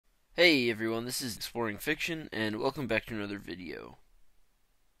Hey everyone, this is Exploring Fiction, and welcome back to another video.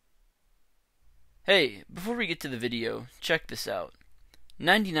 Hey, before we get to the video, check this out.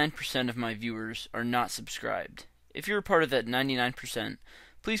 99% of my viewers are not subscribed. If you're a part of that 99%,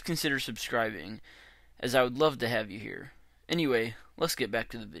 please consider subscribing, as I would love to have you here. Anyway, let's get back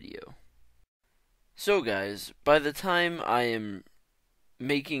to the video. So guys, by the time I am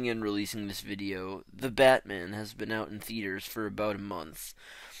making and releasing this video, The Batman has been out in theaters for about a month.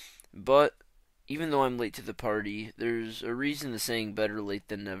 But even though I'm late to the party, there's a reason the saying better late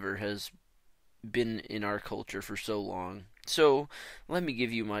than never has been in our culture for so long. So, let me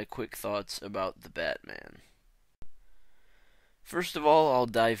give you my quick thoughts about the Batman. First of all, I'll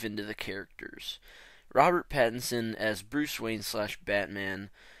dive into the characters. Robert Pattinson as Bruce Wayne slash Batman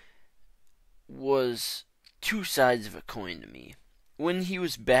was two sides of a coin to me. When he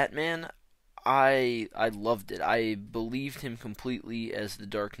was Batman, I loved it. I believed him completely as the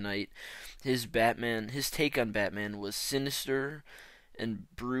Dark Knight. His take on Batman was sinister and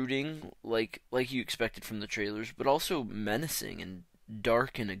brooding, like you expected from the trailers, but also menacing and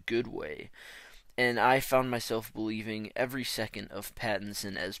dark in a good way. And I found myself believing every second of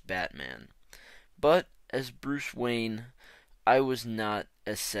Pattinson as Batman. But as Bruce Wayne, I was not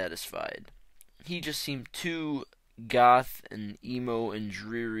as satisfied. He just seemed too goth and emo and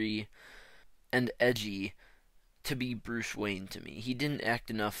dreary and edgy to be Bruce Wayne to me. He didn't act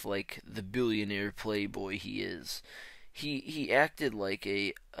enough like the billionaire playboy he is. He acted like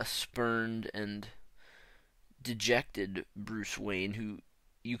a spurned and dejected Bruce Wayne who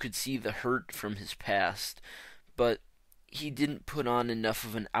you could see the hurt from his past, but he didn't put on enough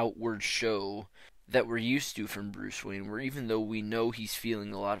of an outward show that we're used to from Bruce Wayne, where even though we know he's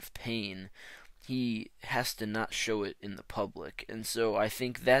feeling a lot of pain, he has to not show it in the public. And so I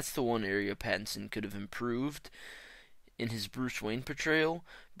think that's the one area Pattinson could have improved in his Bruce Wayne portrayal,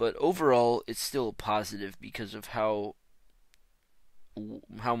 but overall it's still a positive because of how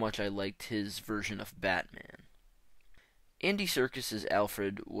much I liked his version of Batman. Andy Serkis as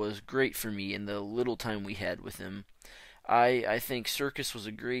Alfred was great for me in the little time we had with him. I think Serkis was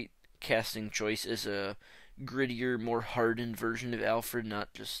a great casting choice as a grittier, more hardened version of Alfred,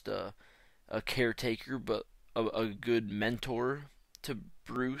 not just a caretaker, but a good mentor to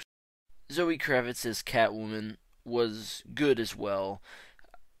Bruce. Zoe Kravitz as Catwoman was good as well.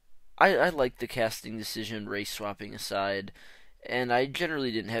 I liked the casting decision, race swapping aside, and I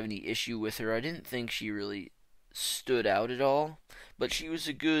generally didn't have any issue with her. I didn't think she really stood out at all, but she was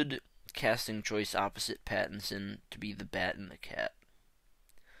a good casting choice opposite Pattinson to be the Bat and the Cat.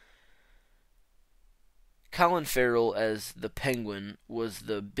 Colin Farrell as the Penguin was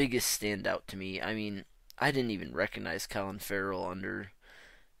the biggest standout to me. I mean, I didn't even recognize Colin Farrell under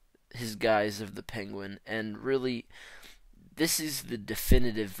his guise of the Penguin, and really, this is the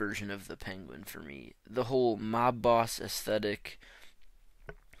definitive version of the Penguin for me. The whole mob boss aesthetic,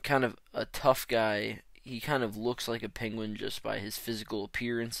 kind of a tough guy. He kind of looks like a penguin just by his physical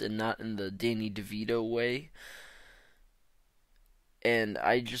appearance and not in the Danny DeVito way. And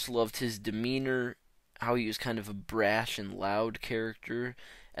I just loved his demeanor, how he was kind of a brash and loud character,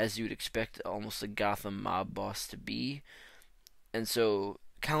 as you would expect almost a Gotham mob boss to be. And so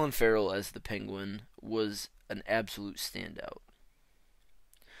Colin Farrell as the Penguin was an absolute standout.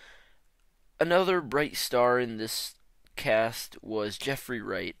 Another bright star in this cast was Jeffrey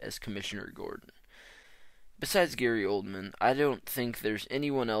Wright as Commissioner Gordon. Besides Gary Oldman, I don't think there's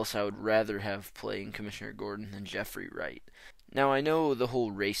anyone else I would rather have playing Commissioner Gordon than Jeffrey Wright. Now, I know the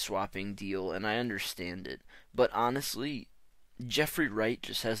whole race swapping deal, and I understand it, but honestly, Jeffrey Wright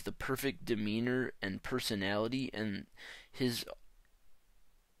just has the perfect demeanor and personality, and his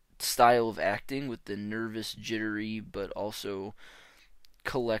style of acting with the nervous, jittery, but also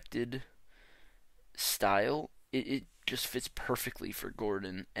collected style, it just fits perfectly for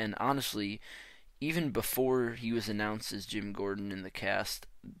Gordon. And honestly, even before he was announced as Jim Gordon in the cast,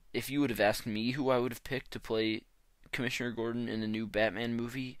 if you would have asked me who I would have picked to play Commissioner Gordon in a new Batman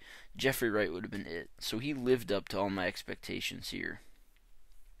movie, Jeffrey Wright would have been it. So he lived up to all my expectations here.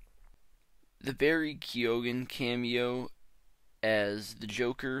 The Barry Keoghan cameo as the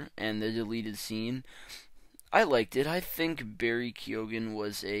Joker and the deleted scene, I liked it. I think Barry Keoghan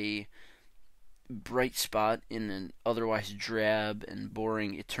was a bright spot in an otherwise drab and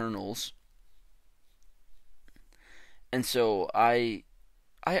boring Eternals. And so I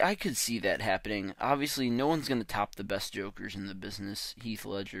could see that happening. Obviously, no one's going to top the best Jokers in the business, Heath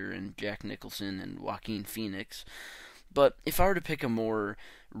Ledger and Jack Nicholson and Joaquin Phoenix. But if I were to pick a more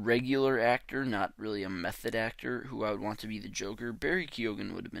regular actor, not really a method actor, who I would want to be the Joker, Barry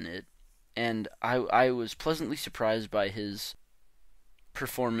Keoghan would have been it. And I was pleasantly surprised by his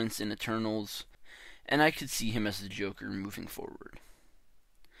performance in Eternals, and I could see him as the Joker moving forward.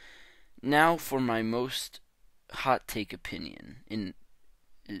 Now for my most hot take opinion, in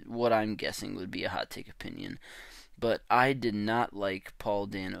what I'm guessing would be a hot take opinion, but I did not like Paul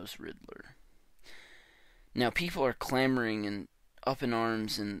Dano's Riddler. Now people are clamoring and up in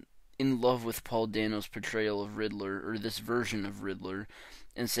arms and in love with Paul Dano's portrayal of Riddler, or this version of Riddler,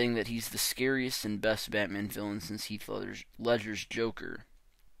 and saying that he's the scariest and best Batman villain since Heath Ledger's Joker.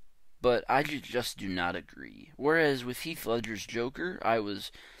 But I just do not agree. Whereas with Heath Ledger's Joker, I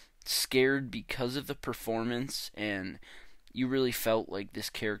was scared because of the performance, and you really felt like this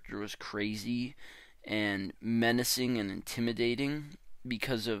character was crazy and menacing and intimidating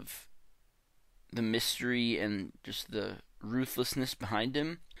because of the mystery and just the ruthlessness behind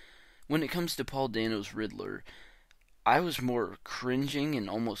him. When it comes to Paul Dano's Riddler, I was more cringing and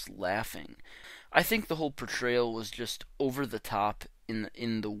almost laughing. I think the whole portrayal was just over the top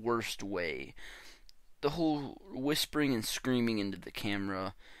in the worst way. The whole whispering and screaming into the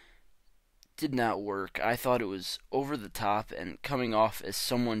camera did not work. I thought it was over the top and coming off as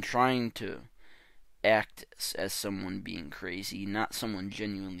someone trying to act as someone being crazy, not someone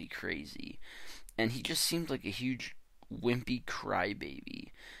genuinely crazy. And he just seemed like a huge wimpy crybaby,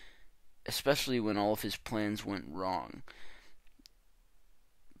 especially when all of his plans went wrong.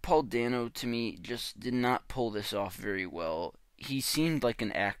 Paul Dano, to me, just did not pull this off very well. He seemed like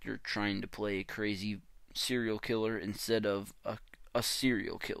an actor trying to play a crazy serial killer instead of a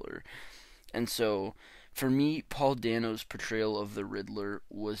serial killer. And so, for me, Paul Dano's portrayal of the Riddler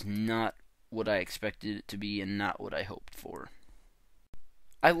was not what I expected it to be and not what I hoped for.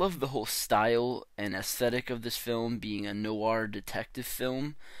 I love the whole style and aesthetic of this film being a noir detective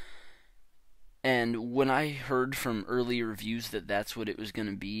film. And when I heard from early reviews that that's what it was going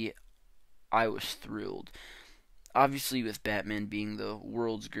to be, I was thrilled. Obviously, with Batman being the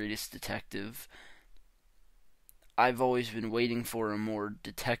world's greatest detective, I've always been waiting for a more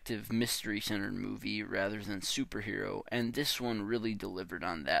detective mystery-centered movie rather than superhero, and this one really delivered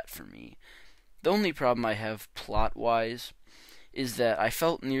on that for me. The only problem I have plot-wise is that I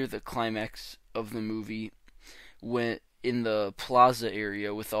felt near the climax of the movie, when in the plaza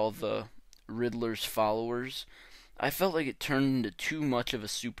area with all the Riddler's followers, I felt like it turned into too much of a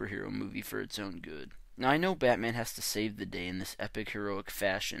superhero movie for its own good. Now, I know Batman has to save the day in this epic heroic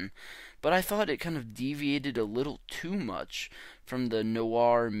fashion, but I thought it kind of deviated a little too much from the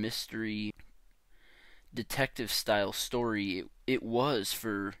noir mystery detective style story it was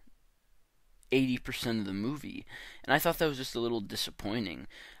for 80% of the movie, and I thought that was just a little disappointing.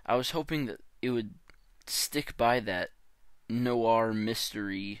 I was hoping that it would stick by that noir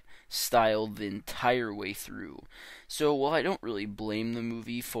mystery style the entire way through. So while I don't really blame the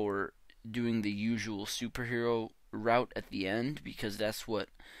movie for doing the usual superhero route at the end, because that's what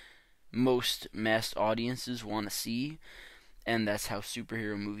most mass audiences want to see, and that's how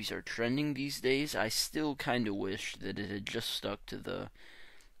superhero movies are trending these days, I still kind of wish that it had just stuck to the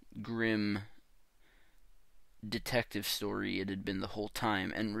grim detective story it had been the whole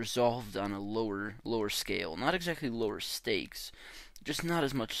time and resolved on a lower scale. Not exactly lower stakes, just not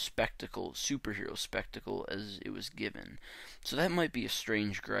as much spectacle, superhero spectacle, as it was given. So that might be a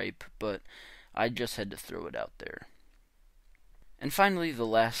strange gripe, but I just had to throw it out there. And finally, the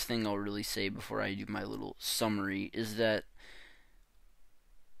last thing I'll really say before I do my little summary is that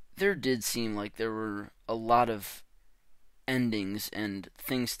there did seem like there were a lot of endings and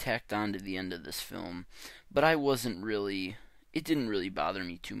things tacked on to the end of this film, but it didn't really bother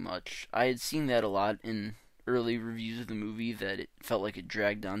me too much. I had seen that a lot in early reviews of the movie, that it felt like it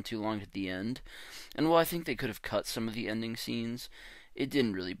dragged on too long at the end, and while I think they could have cut some of the ending scenes, it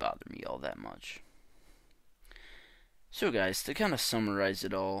didn't really bother me all that much. So guys, to kind of summarize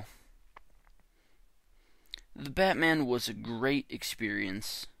it all, The Batman was a great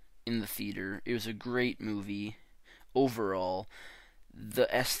experience in the theater. It was a great movie overall. The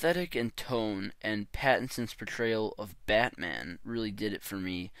aesthetic and tone and Pattinson's portrayal of Batman really did it for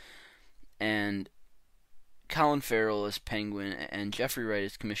me. And Colin Farrell as Penguin and Jeffrey Wright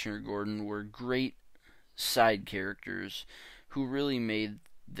as Commissioner Gordon were great side characters who really made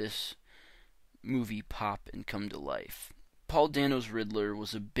this movie pop and come to life. Paul Dano's Riddler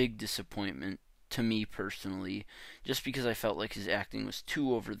was a big disappointment to me personally, just because I felt like his acting was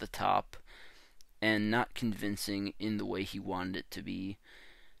too over the top and not convincing in the way he wanted it to be.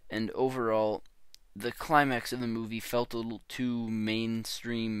 And overall, the climax of the movie felt a little too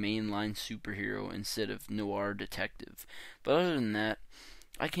mainstream, mainline superhero instead of noir detective. But other than that,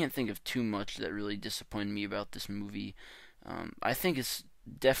 I can't think of too much that really disappointed me about this movie. I think it's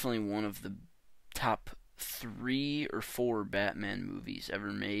definitely one of the top 3 or 4 Batman movies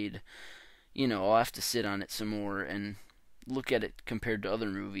ever made. I'll have to sit on it some more and look at it compared to other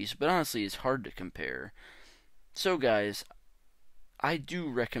movies, but honestly, it's hard to compare. So, guys, I do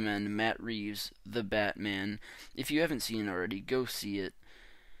recommend Matt Reeves' The Batman. If you haven't seen it already, go see it.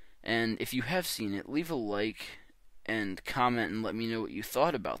 And if you have seen it, leave a like and comment and let me know what you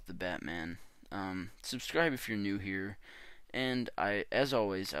thought about The Batman. Subscribe if you're new here. And as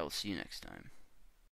always, I will see you next time.